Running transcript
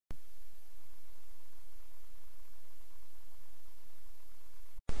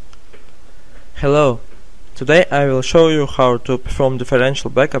Hello, today I will show you how to perform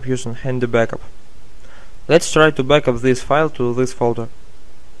differential backup using handy backup. Let's try to backup this file to this folder.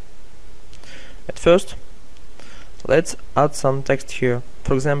 At first, let's add some text here,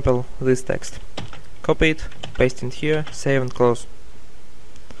 for example this text. Copy it, paste it here, save and close.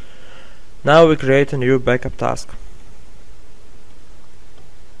 Now we create a new backup task.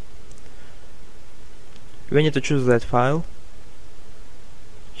 We need to choose that file.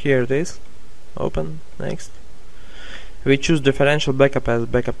 Here it is. Open, next. We choose differential backup as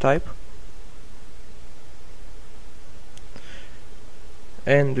backup type.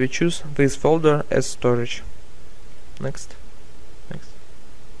 And we choose this folder as storage. Next.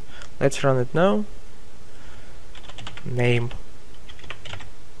 Let's run it now. Name.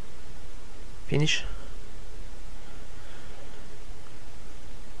 Finish.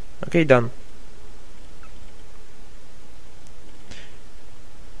 Okay, done.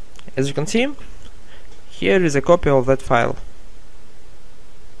 As you can see, here is a copy of that file.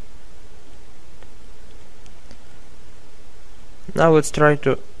 Now let's try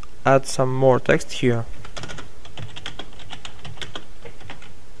to add some more text here.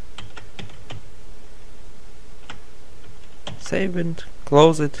 Save it,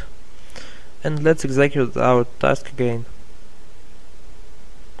 close it, and let's execute our task again.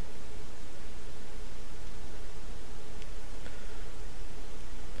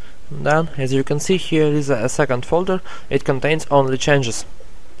 Done. As you can see, here is a second folder. It contains only changes,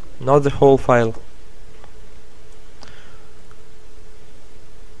 not the whole file.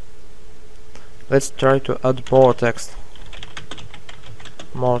 Let's try to add more text.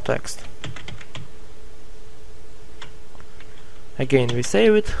 Again, we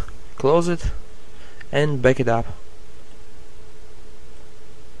save it, close it, and back it up.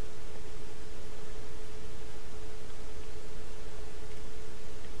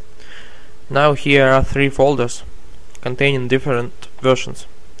 Now here are 3 folders containing different versions.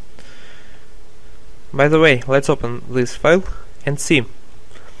 By the way, let's open this file and see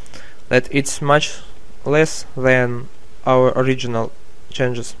that it's much less than our original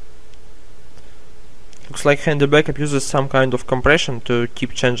changes. Looks like handy backup uses some kind of compression to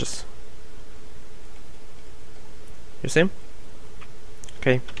keep changes. You see?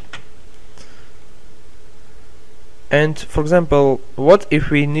 Okay. And for example, what if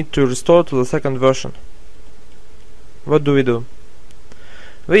we need to restore to the second version? What do?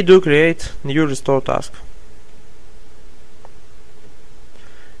 We do create new restore task.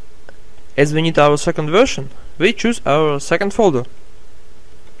 As we need our second version, we choose our second folder.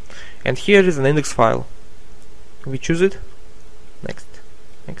 And here is an index file. We choose it. Next.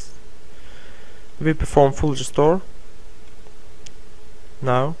 We perform full restore.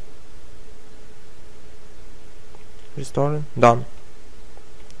 Now. Restoring, done.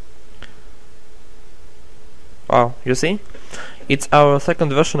 Wow, you see? It's our second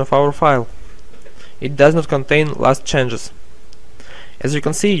version of our file. It does not contain last changes. As you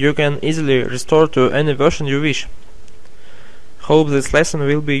can see, you can easily restore to any version you wish. Hope this lesson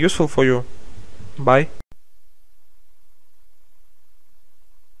will be useful for you. Bye.